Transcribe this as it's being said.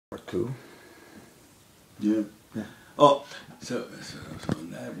too. Yeah. Yeah. Oh, so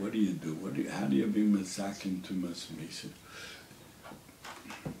on that, what do you do? How do you be masakin to masmisa?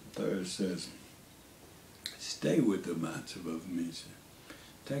 Torah says, stay with the matzav of misa.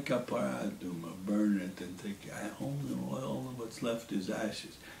 Take a paraduma, burn it, and take only oil, and what's left is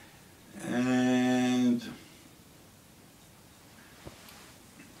ashes. And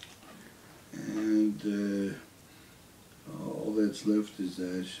all that's left is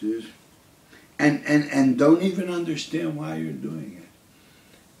ashes. And don't even understand why you're doing it.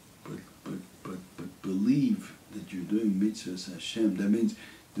 But believe that you're doing mitzvahs Hashem. That means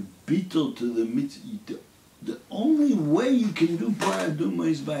the bittul to the mitzvah. The only way you can do paraduma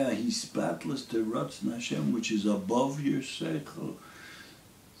is by a hispatlas to Ratzon Hashem, which is above your seichel.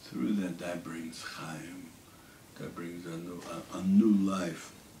 Through that brings chayim. That brings a new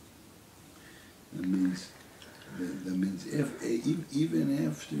life. That means if even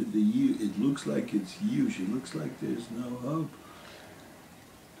after the year, it looks like it's huge. It looks like there's no hope.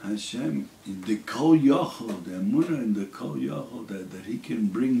 Hashem, the kol yochel, the emunah in the kol yochel, that He can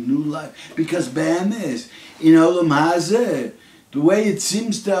bring new life. Because be'emes, in olam hazeh, the way it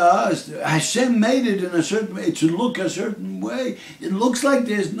seems to us, Hashem made it in a certain way. It should look a certain way. It looks like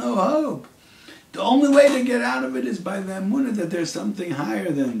there's no hope. The only way to get out of it is by the emunah that there's something higher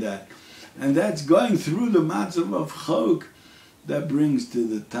than that. And that's going through the matzav of chok that brings to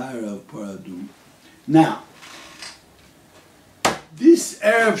the Torah of paraduma. Now, this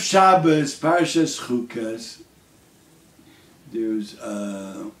erev Shabbos, Parshas Chukas, there's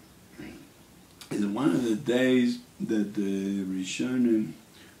is one of the days that the Rishonim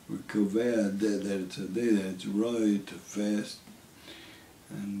were kovea that it's a day that it's roy to fast,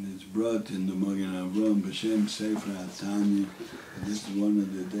 and it's brought in the Magen Avraham b'Shem Sefer HaTanya. This is one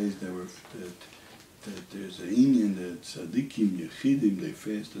of the days that there's an inyan that tzaddikim, yechidim, they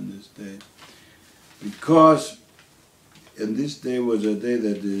fast on this day, because and this day was a day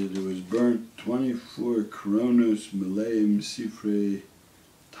that there was burnt 24 kronos melamed sifrei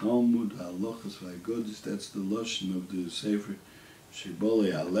Talmud halachos v'agodos. That's the lashon of the Sefer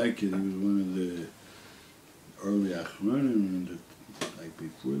Shibbolei Alekid. He was one of the early achronim, like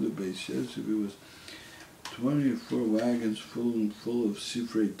before the Beis Yosef. It was 24 wagons full of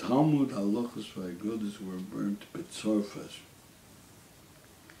sifrei Talmud halachos v'agodos were burnt betzorfas.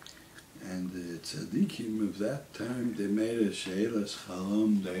 And the tzaddikim of that time, they made a she'elas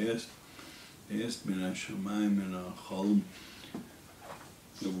chalom. They asked min hashamayim and a chalom,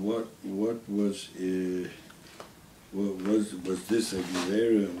 what was this a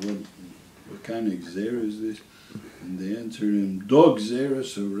gzera? What kind of gzera is this? And they answered him, dog gzera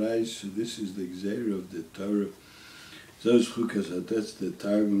sorais. So this is the gzera of the Torah. Zos chukas, that's the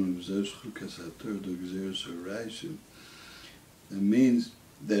targum of zos chukas haTorah, dog gzera sorais. It means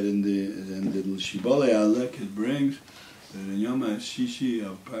that in the Shibbolei Alek it brings that in Yom HaShishi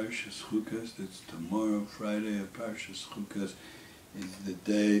of Parshas Chukas, that's tomorrow, Friday of Parshas Chukas, is the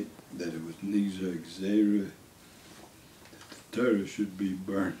day that it was Nigzar Gzeira, that the Torah should be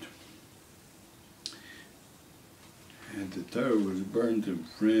burnt. And the Torah was burnt in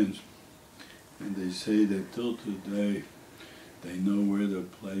France, and they say that till today they know where the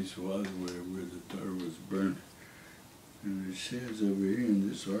place was where the Torah was burnt. And it says over here in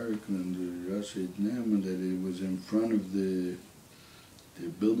this article in the Rashi Nama that it was in front of the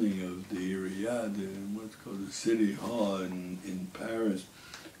building of the Riyadh, what's called the City Hall in Paris.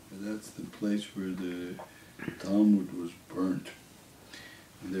 And that's the place where the Talmud was burnt.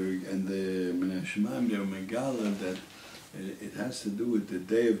 And the Menashemam, they're Megala, that it has to do with the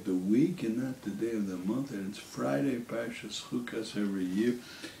day of the week and not the day of the month. And it's Friday, Parshas Chukas every year,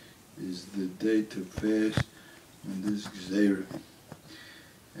 is the day to fast. And this gzeira,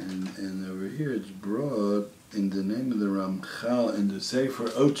 and over here it's brought in the name of the Ramchal in the Sefer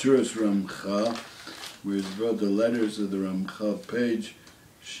Otzeros Ramchal, where it's brought the letters of the Ramchal, page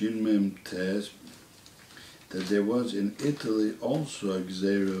Shin Mem Tes, that there was in Italy also a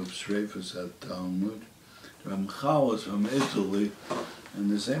gzeira of Sreifas HaTalmud. Ramchal was from Italy, and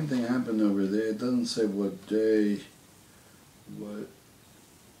the same thing happened over there. It doesn't say what day,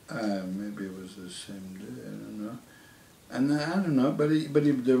 maybe it was the same day, I don't know. And I don't know, but the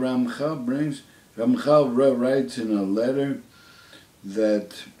Ramchal writes in a letter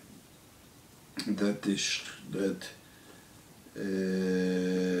that the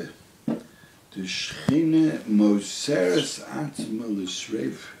Shechina moseres atzma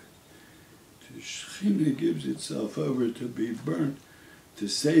l'shreif. The Shechina gives itself over to be burnt to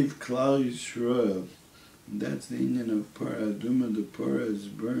save Klal Yisrael. And that's the Indian of paraduma. The para is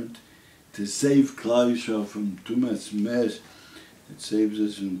burnt to save Klal Yisrael from tumas mes. It saves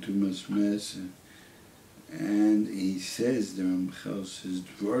us from too much mess. And he says, the Ramchal says,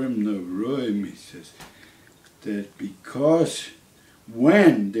 Dvarim Navroim, he says, that because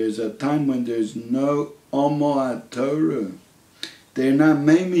when there's a time when there's no Omo HaTorah, they're not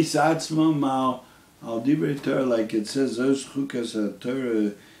Meimis Atzmam al Divrei Torah, like it says, those chukas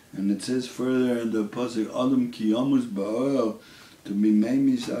HaTorah, and it says further in the pasuk, Adam ki yamus ba'oil, to be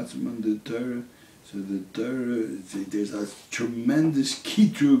Meimis Atzmam the Torah. So the Torah, there's a tremendous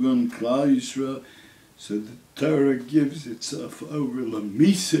kitrug on Klal Yisrael. So the Torah gives itself over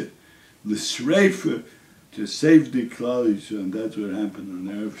l'misa, l'sreifa, to save the Klal Yisrael, and that's what happened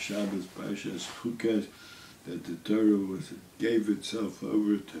on erev Shabbos Parshas Chukas, that the Torah gave itself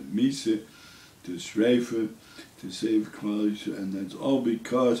over to misa, to sreifa, to save Klal Yisrael, and that's all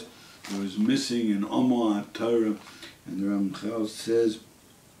because it was missing an Omo HaTorah, and the Ramchal says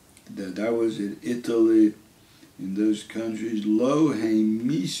that was in Italy, in those countries, lo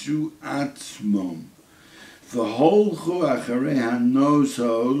heimisu atzmom. V'holchu acharei hanos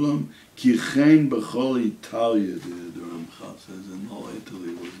ha'olam ki chen b'chol Italia, the Ramchal says, and all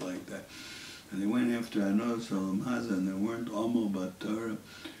Italy was like that. And they went after hanos ha'olam haza, and they weren't Omo b'Torah.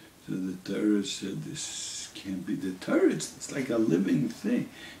 So the Torah said, this can't be. The Torah, it's like a living thing.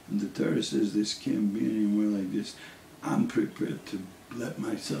 And the Torah says, this can't be anywhere like this. I'm prepared to let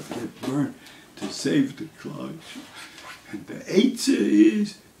myself get burned to save the Klal. And the Eitzah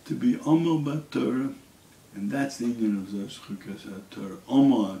is to be Omo b'Torah. And that's the union of those chukas HaTorah,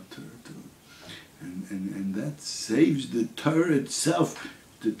 Omo HaTorah. And that saves the Torah itself.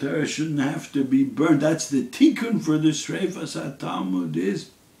 The Torah shouldn't have to be burned. That's the tikkun for the Sreifas HaTalmud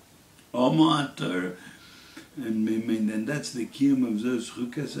is Omo HaTorah. And that's the kiyum of those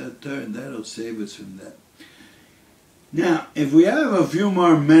chukas HaTorah, and that'll save us from that. Now, if we have a few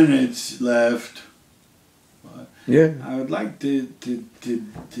more minutes left, yeah, I would like to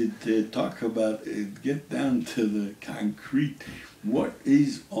talk about it, get down to the concrete. What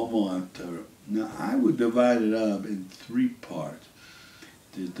is Omo HaTorah? Now, I would divide it up in three parts.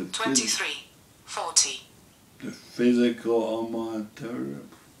 There's the 23:40. The physical Omo HaTorah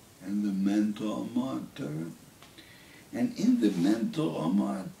and the mental Omo HaTorah. And in the mental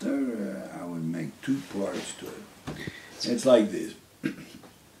Omo HaTorah, I would make two parts to it. It's like this.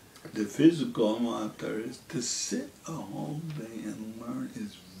 The physical Omo HaTorah is to sit a whole day and learn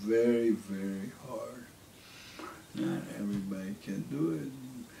is very, very hard. Not everybody can do it.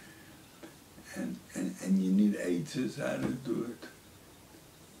 And you need aids how to do it.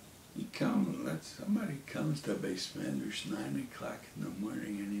 Somebody comes to basement, it's 9 o'clock in the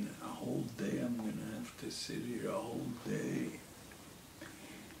morning, and a whole day I'm going to have to sit here a whole day.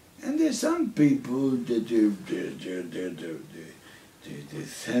 And there's some people that they're the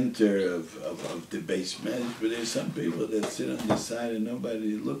center of the basement, but there's some people that sit on the side and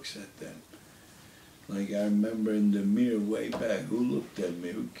nobody looks at them. Like I remember in the mirror way back, who looked at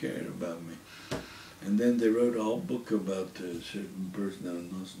me, who cared about me? And then they wrote a whole book about a certain person, I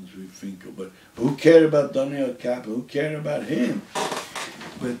don't know, since we think, but who cared about Daniel CAPLAN? Who cared about him?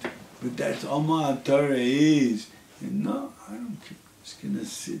 But that's all my Torah is. And no, I don't care. I'm just gonna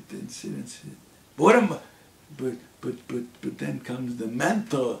sit and sit and sit. But then comes the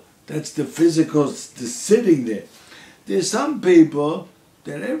mental. That's the physical, the sitting there. There's some people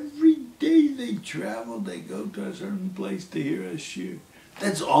that every day they travel, they go to a certain place to hear a shir.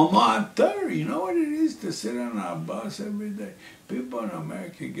 That's Omo HaTorah. You know what it is to sit on a bus every day? People in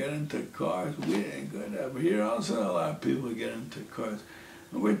America get into cars. We ain't good over here. Also, a lot of people get into cars.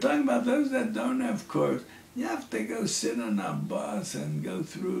 And we're talking about those that don't have cars. You have to go sit on a bus and go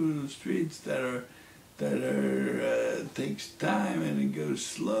through the streets that takes time, and it goes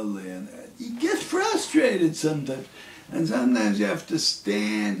slowly, and you get frustrated sometimes. And sometimes you have to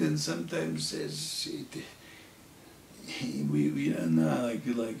stand, and sometimes we don't know, like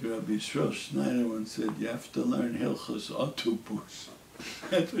Rabbi Shrosh Schneider once said, you have to learn hilchos autobus.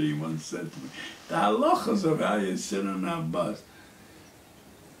 That's what he once said to me. The halachos of how you sit on a bus.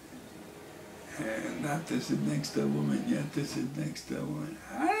 And not to sit next to a woman, you have to sit next to a woman.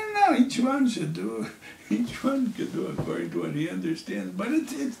 I don't know, each one should do it. Each one could do it according to what he understands, but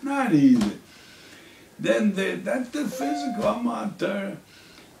it's not easy. Then that's the physical Omo HaTorah.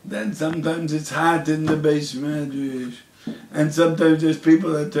 Then sometimes it's hot in the basement, and sometimes there's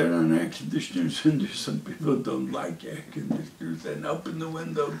people that turn on air conditioners, and there's some people that don't like air conditioners, and open the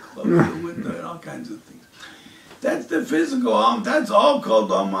window, close the window, and all kinds of things. That's the physical Omo. That's all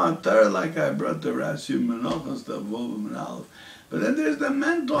called Omo HaTorah, like I brought the Rashi Menachos, the Vovim and Aleph. But then there's the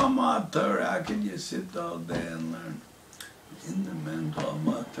mental Omo HaTorah. How can you sit all day and learn? In the mental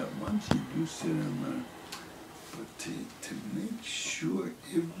Omo HaTorah, once you do sit and learn, But to make sure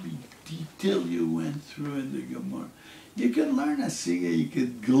every detail you went through in the Gemara, you can learn a siga, you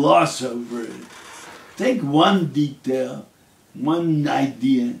could gloss over it. Take one detail, one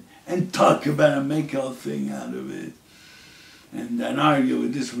idea, and talk about it, make a whole thing out of it. And then argue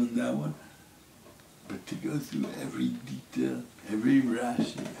with this one, that one. But to go through every detail, every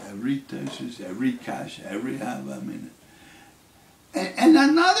Rashi, every Toshus, every Kash, every Hava, and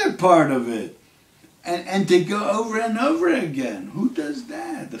another part of it, and to go over and over again. Who does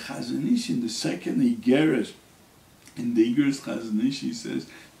that? The Chazon Ish in the second Igeres, in the Igeres Chazon Ish, he says,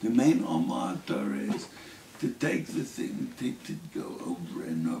 the main Omar Torah is to take the thing, to go over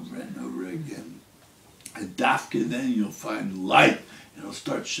and over and over again. And dafka, then you'll find light, it'll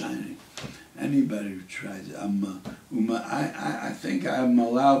start shining. Anybody who tries it, I think I'm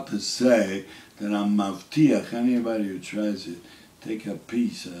allowed to say that I'm mavtiach. Anybody who tries it, take a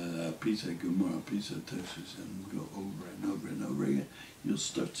piece of Gemara, a piece of Toshus, and go over and over and over again. You'll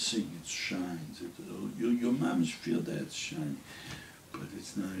start seeing it shines. You'll mamish feel that it's shining. But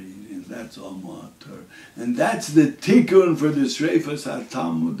it's not easy, and that's all Torah. And that's the tikkun for the Sreifas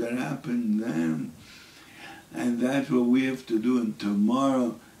HaTalmud that happened then. And that's what we have to do. And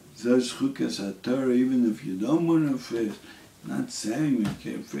tomorrow, those chukas HaTorah, even if you don't want to fast, not saying we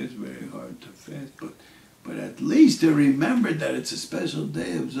can't fast, very hard to fast, but at least to remember that it's a special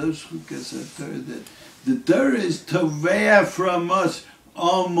day of those chukas HaTorah, that the Torah is tovea from us,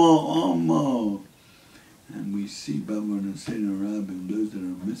 almo. And we see Baba Nasina Rabin, those that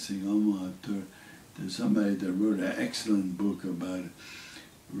are missing Alma HaTorah. There's somebody that wrote an excellent book about it.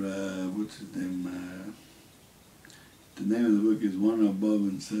 What's his name? The name of the book is One Above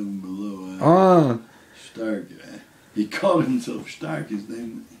and Seven Below. Stark. He called himself Stark. His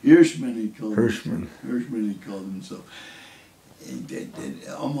name, Hirshman, he called himself. Hirshman, he called himself.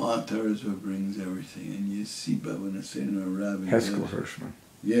 Alma HaTorah is what brings everything. And you see Baba Nasina Rabin. yehezkal hirshman.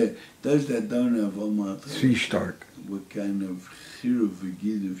 Yeah, those that don't have Alma HaTorah, Stark. what kind of chiruv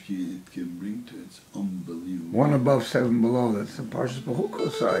v'giduf it can bring to it, it's unbelievable. One above, seven below. That's the Parshas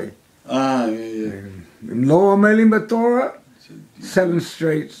Behukosai. Yeah. Lo amelim b'Torah, seven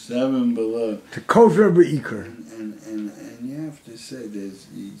straight. Seven below. To kosher b'ikar. And you have to say,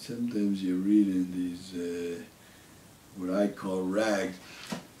 sometimes you read in these, what I call rags,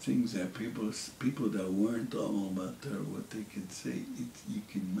 things that people that weren't all about Torah, what they could say, you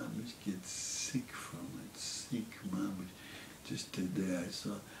can mamish get sick from it, sick mamish. Just today I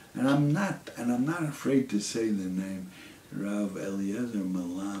saw, and I'm not afraid to say the name, Rav Elazar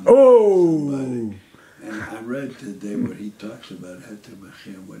melamed. Oh! And I read today what he talks about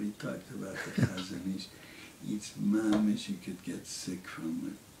what he talked about the Chazon Ish. It's mamish, you could get sick from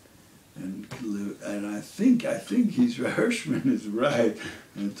it. And I think he's Hirshman is right.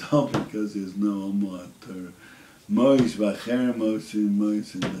 And it's all because there's no Alma Torah. Mois v'acher mosin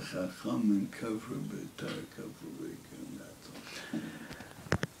mois and the Chacham and kofar b'Torah kofar b'Ikar. That's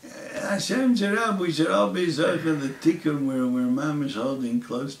all. Hashem Zerab, we should all be zocher the tikkun where we're mamish holding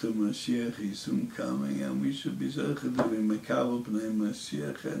close to Mashiach. He's soon coming, and we should be zocher to be mekabel b'nei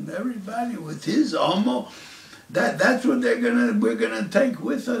Mashiach, and everybody with his Alma. That's what we're gonna take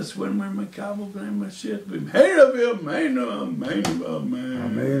with us when we're mekabel b'nei Mashiach.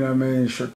 Amen.